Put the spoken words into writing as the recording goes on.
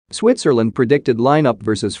Switzerland predicted lineup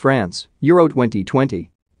versus France, Euro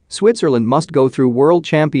 2020. Switzerland must go through world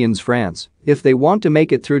champions France if they want to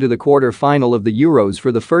make it through to the quarter-final of the Euros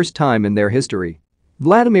for the first time in their history.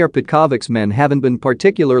 Vladimir Petkovic's men haven't been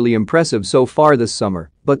particularly impressive so far this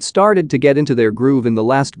summer, but started to get into their groove in the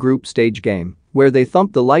last group stage game, where they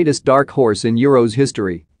thumped the lightest dark horse in Euros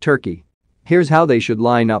history, Turkey. Here's how they should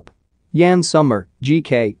line up. Jan Sommer,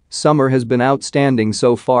 GK. Sommer has been outstanding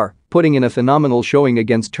so far, putting in a phenomenal showing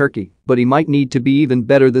against Turkey, but he might need to be even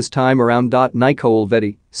better this time around. Nico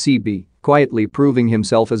Olvedi, CB. Quietly proving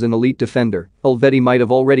himself as an elite defender, Olvedi might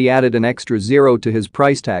have already added an extra zero to his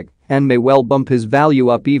price tag and may well bump his value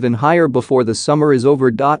up even higher before the summer is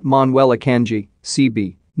over. Manuel Akanji,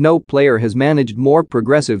 CB. No player has managed more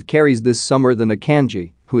progressive carries this summer than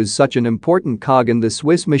Akanji, who is such an important cog in the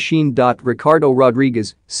Swiss machine. Ricardo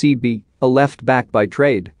Rodriguez, CB. A left back by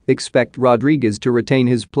trade, expect Rodriguez to retain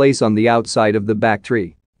his place on the outside of the back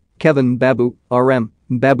three. Kevin Babu, RM.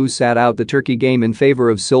 Babu sat out the Turkey game in favor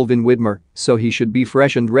of Sylvain Widmer, so he should be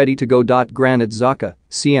fresh and ready to go. Granit Xhaka,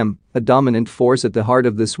 CM. A dominant force at the heart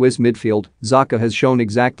of the Swiss midfield, Xhaka has shown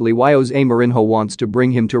exactly why Jose Mourinho wants to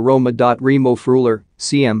bring him to Roma. Remo Freuler,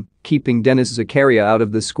 CM. Keeping Denis Zakaria out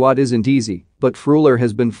of the squad isn't easy, but Freuler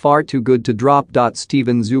has been far too good to drop.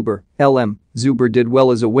 Steven Zuber, LM. Zuber did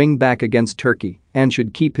well as a wing-back against Turkey and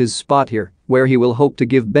should keep his spot here, where he will hope to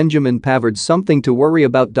give Benjamin Pavard something to worry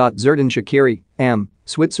about. Xherdan Shaqiri, AM.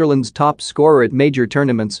 Switzerland's top scorer at major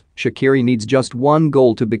tournaments, Shaqiri needs just one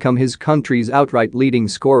goal to become his country's outright leading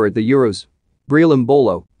scorer at the Euros. Breel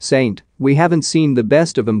Mbolo, Saint. We haven't seen the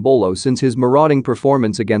best of Mbolo since his marauding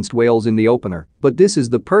performance against Wales in the opener, but this is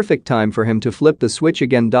the perfect time for him to flip the switch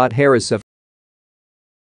again. Harris